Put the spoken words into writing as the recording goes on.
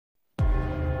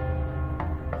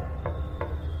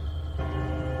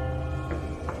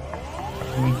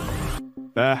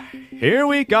Here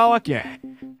we go again.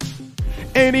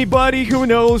 Anybody who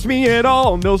knows me at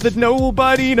all knows that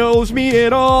nobody knows me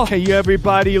at all. Hey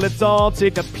everybody, let's all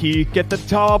take a peek at the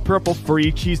tall purple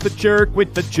freak. She's the jerk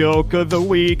with the joke of the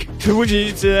week.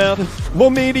 Well,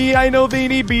 maybe I know they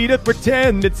need me to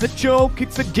pretend it's a joke,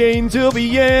 it's a game till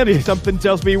the end. Something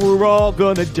tells me we're all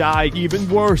gonna die, even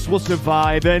worse, we'll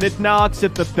survive, and it knocks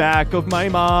at the back of my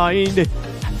mind.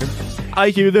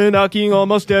 I hear the knocking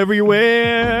almost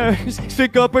everywhere.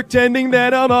 Sick of pretending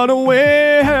that I'm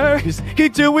unaware.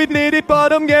 Hate to admit it,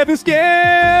 but I'm getting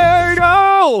scared.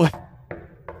 Oh!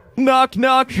 Knock,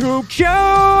 knock, who cares?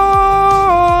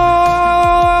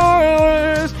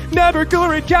 Never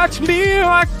gonna catch me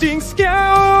acting scared.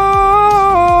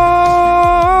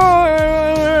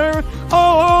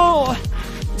 Oh!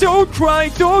 Don't cry,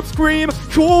 don't scream,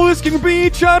 cool as can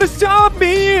be, try to stop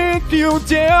me if you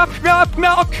dare. Knock,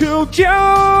 knock, who cares?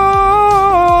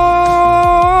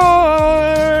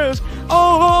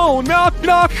 Oh, knock,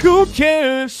 knock, who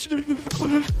cares?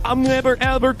 I'm never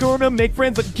ever gonna make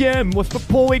friends again. What's the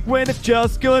point when it's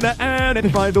just gonna end? And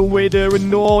by the way, they're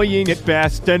annoying at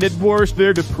best, and at worst,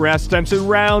 they're depressed. I'm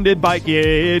surrounded by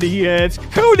idiots.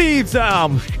 Who needs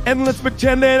them? And let's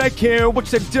pretend that I care,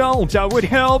 which I don't. I would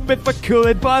help if I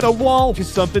could, but I won't. Cause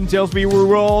something tells me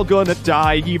we're all gonna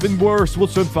die. Even worse, we'll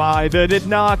survive, and it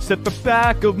knocks at the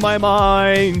back of my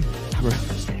mind.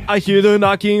 I hear the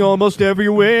knocking almost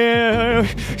everywhere.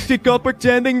 Sick of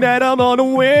pretending that I'm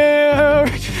unaware.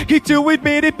 Hate to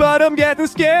admit it, but I'm getting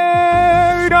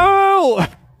scared. Oh!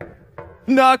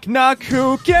 Knock, knock,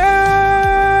 who cares?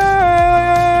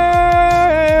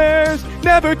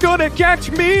 Never gonna catch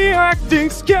me acting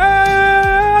scared.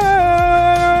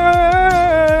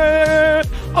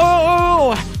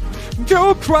 Oh!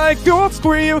 Don't cry, don't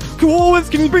scream, cool as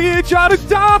can be, try to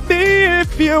stop me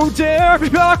if you dare.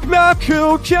 Knock, knock,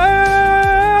 who cares?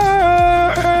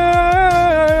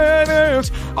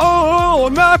 Oh,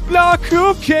 knock, knock,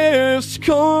 who cares?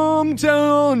 Calm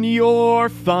down, you're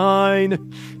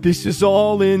fine. This is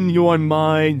all in your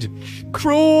mind.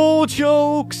 Cruel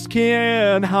jokes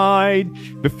can't hide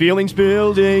the feelings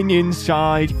building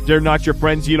inside. They're not your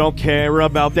friends, you don't care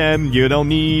about them. You don't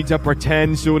need to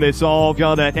pretend, soon it's all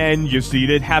gonna end. You've seen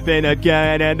it happen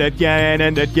again and again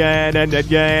and again and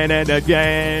again and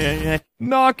again.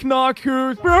 Knock, knock,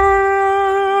 who's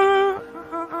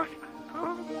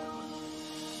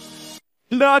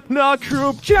knock, knock,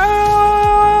 who cares?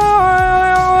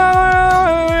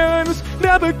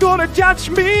 Never gonna catch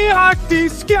me acting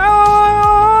scared.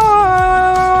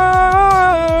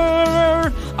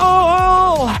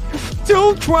 Oh,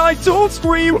 don't cry, don't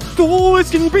scream, cool as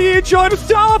can be, try to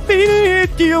stop me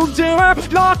if you dare.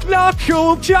 Knock, knock,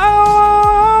 who cares?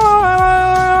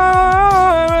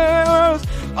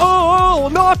 Oh,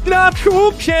 knock, knock,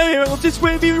 who cares? Just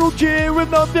when you care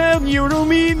without them, you don't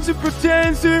mean to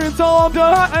pretend, so it's all the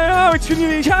action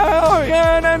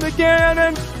again and again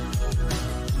and